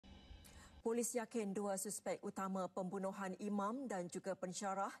Polis yakin dua suspek utama pembunuhan imam dan juga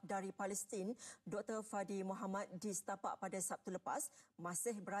pensyarah dari Palestin, Dr. Fadi Mohammed di Setapak pada Sabtu lepas,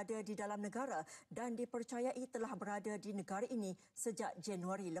 masih berada di dalam negara dan dipercayai telah berada di negara ini sejak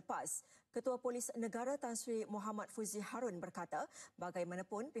Januari lepas. Ketua Polis Negara Tan Sri Mohammed Fuzi Harun berkata,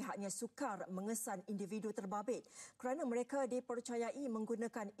 bagaimanapun pihaknya sukar mengesan individu terbabit kerana mereka dipercayai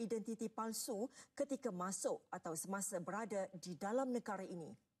menggunakan identiti palsu ketika masuk atau semasa berada di dalam negara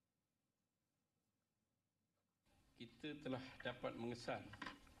ini. Kita telah dapat mengesan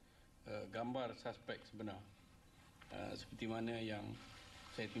gambar suspek sebenar seperti mana yang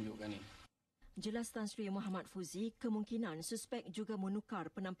saya tunjukkan ini. Jelas Tan Sri Mohammed Fuzi, kemungkinan suspek juga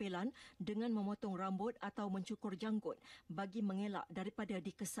menukar penampilan dengan memotong rambut atau mencukur janggut bagi mengelak daripada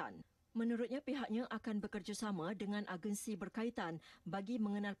dikesan. Menurutnya, pihaknya akan bekerjasama dengan agensi berkaitan bagi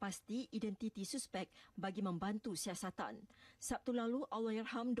mengenal pasti identiti suspek bagi membantu siasatan. Sabtu lalu,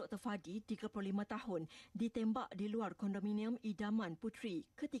 Allahyarham Dr. Fadi, 35 tahun, ditembak di luar kondominium idaman Puteri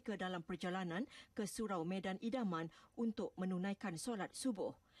ketika dalam perjalanan ke Surau Medan Idaman untuk menunaikan solat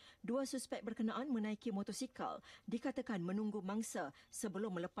subuh. Dua suspek berkenaan menaiki motosikal dikatakan menunggu mangsa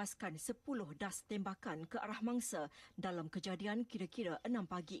sebelum melepaskan 10 das tembakan ke arah mangsa dalam kejadian kira-kira 6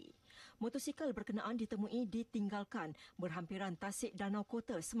 pagi. Motosikal berkenaan ditemui ditinggalkan berhampiran tasik Danau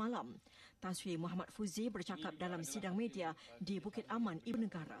Kota semalam. Tan Sri Mohammed Fuzi bercakap dalam sidang media di Bukit Aman, Ibu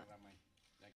Negara.